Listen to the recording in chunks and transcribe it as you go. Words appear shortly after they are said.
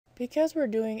Because we're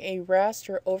doing a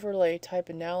raster overlay type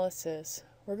analysis,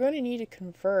 we're going to need to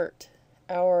convert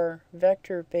our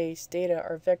vector-based data,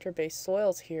 our vector-based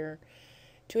soils here,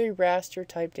 to a raster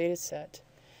type data set.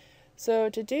 So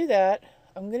to do that,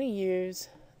 I'm going to use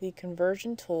the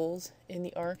conversion tools in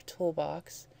the ARC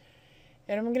toolbox,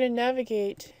 and I'm going to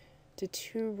navigate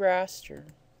to raster.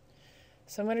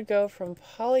 So I'm going to go from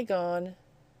polygon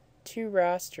to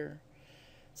raster.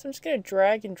 So I'm just going to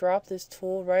drag and drop this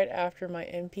tool right after my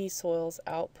MP soils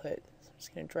output. So I'm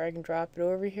just going to drag and drop it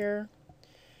over here.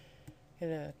 I'm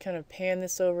going to kind of pan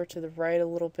this over to the right a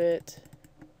little bit,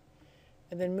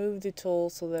 and then move the tool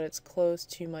so that it's close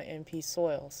to my MP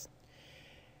soils.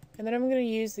 And then I'm going to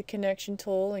use the connection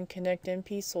tool and connect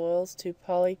MP soils to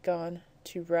polygon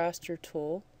to raster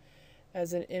tool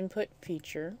as an input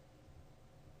feature.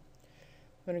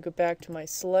 I'm going to go back to my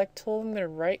select tool. I'm going to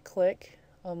right click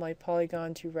on my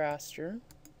polygon to raster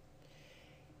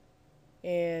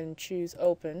and choose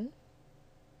open.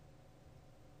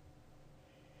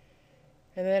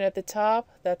 And then at the top,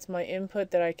 that's my input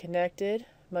that I connected.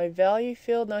 My value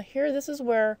field, now here this is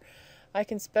where I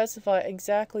can specify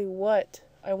exactly what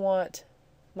I want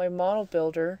my model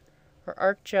builder or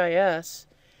ArcGIS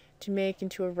to make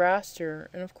into a raster,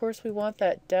 and of course we want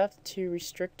that depth to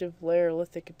restrictive layer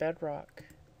lithic bedrock.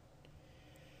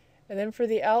 And then for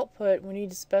the output, we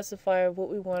need to specify what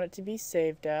we want it to be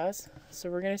saved as.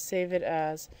 So we're going to save it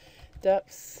as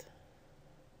depth.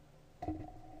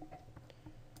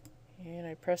 And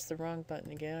I pressed the wrong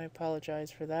button again. I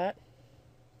apologize for that.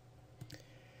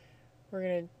 We're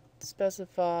going to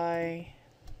specify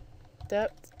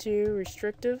depth to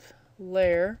restrictive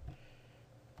layer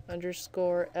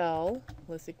underscore L,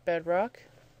 lithic bedrock.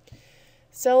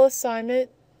 Cell assignment.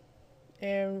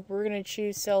 And we're going to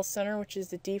choose cell center, which is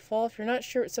the default. If you're not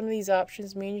sure what some of these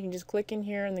options mean, you can just click in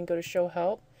here and then go to show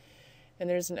help. And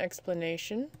there's an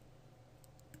explanation.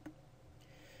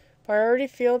 Priority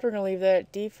field, we're going to leave that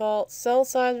at default. Cell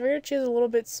size, we're going to choose a little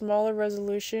bit smaller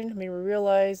resolution. I mean, we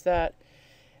realize that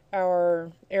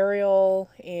our aerial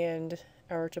and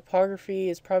our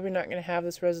topography is probably not going to have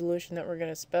this resolution that we're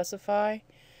going to specify.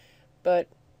 But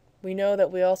we know that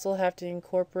we also have to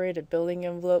incorporate a building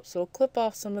envelope, so we'll clip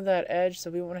off some of that edge so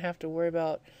we won't have to worry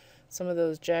about some of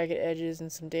those jagged edges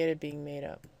and some data being made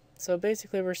up. So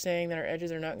basically we're saying that our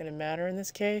edges are not going to matter in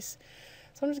this case.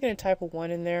 So I'm just going to type a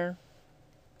 1 in there.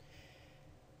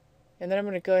 And then I'm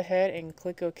going to go ahead and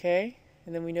click OK.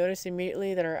 And then we notice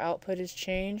immediately that our output has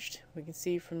changed. We can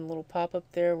see from the little pop-up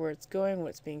there where it's going, what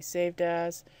it's being saved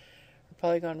as. Our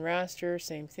polygon raster,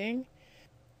 same thing.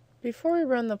 Before we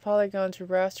run the polygon to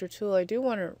raster tool, I do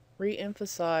want to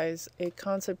re-emphasize a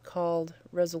concept called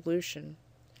resolution.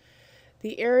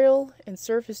 The aerial and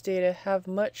surface data have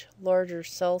much larger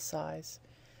cell size.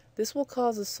 This will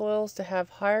cause the soils to have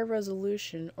higher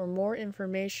resolution or more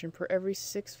information per every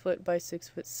 6 foot by 6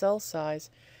 foot cell size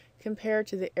compared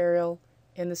to the aerial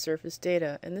and the surface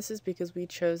data, and this is because we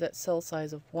chose that cell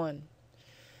size of 1.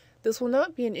 This will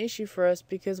not be an issue for us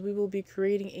because we will be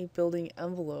creating a building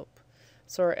envelope,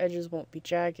 so our edges won't be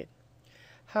jagged.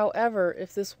 However,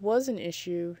 if this was an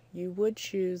issue, you would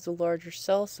choose the larger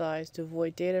cell size to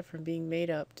avoid data from being made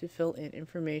up to fill in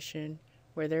information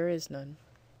where there is none.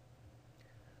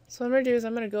 So what I'm going to do is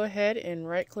I'm going to go ahead and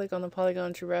right click on the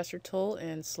polygon to raster tool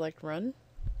and select run.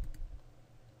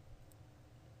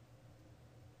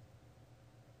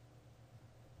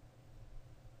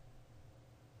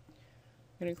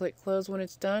 I'm going to click close when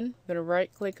it's done. I'm going to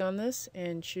right click on this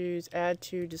and choose add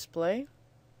to display.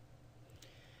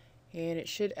 And it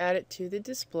should add it to the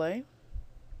display.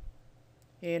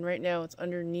 And right now it's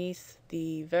underneath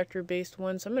the vector based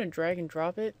one, so I'm going to drag and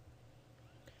drop it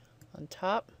on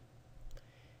top.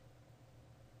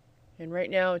 And right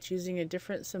now it's using a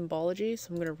different symbology, so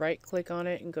I'm going to right click on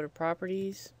it and go to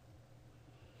properties.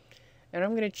 And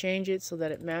I'm going to change it so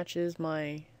that it matches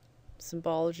my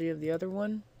symbology of the other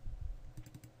one.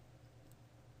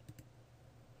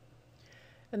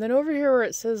 And then over here where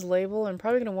it says label, I'm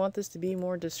probably going to want this to be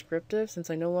more descriptive since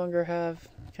I no longer have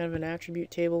kind of an attribute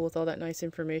table with all that nice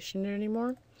information in it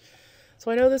anymore.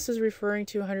 So I know this is referring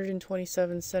to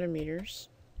 127 centimeters.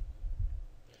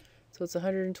 So it's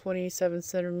 127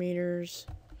 centimeters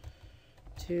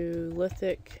to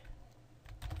lithic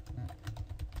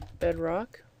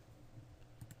bedrock.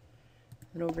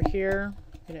 And over here,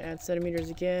 I'm going to add centimeters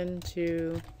again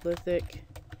to lithic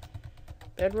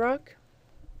bedrock.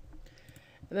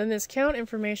 And then this count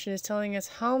information is telling us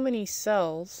how many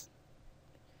cells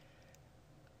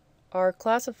are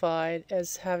classified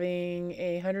as having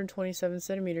a 127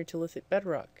 centimeter to lithic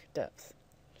bedrock depth.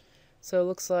 So it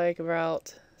looks like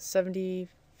about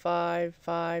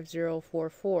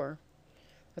 755044.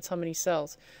 That's how many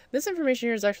cells. This information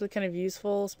here is actually kind of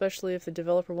useful, especially if the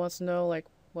developer wants to know, like,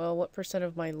 well, what percent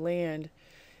of my land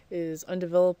is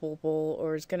undevelopable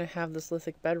or is going to have this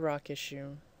lithic bedrock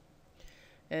issue.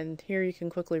 And here you can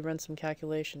quickly run some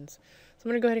calculations. So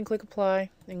I'm going to go ahead and click apply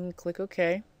and click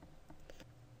OK.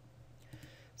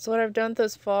 So what I've done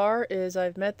thus far is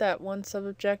I've met that one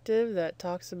sub-objective that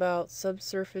talks about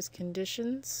subsurface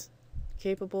conditions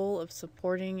capable of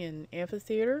supporting an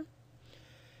amphitheater.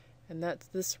 And that's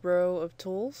this row of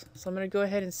tools. So I'm going to go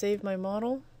ahead and save my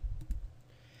model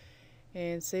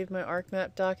and save my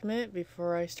ArcMap document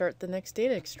before I start the next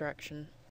data extraction.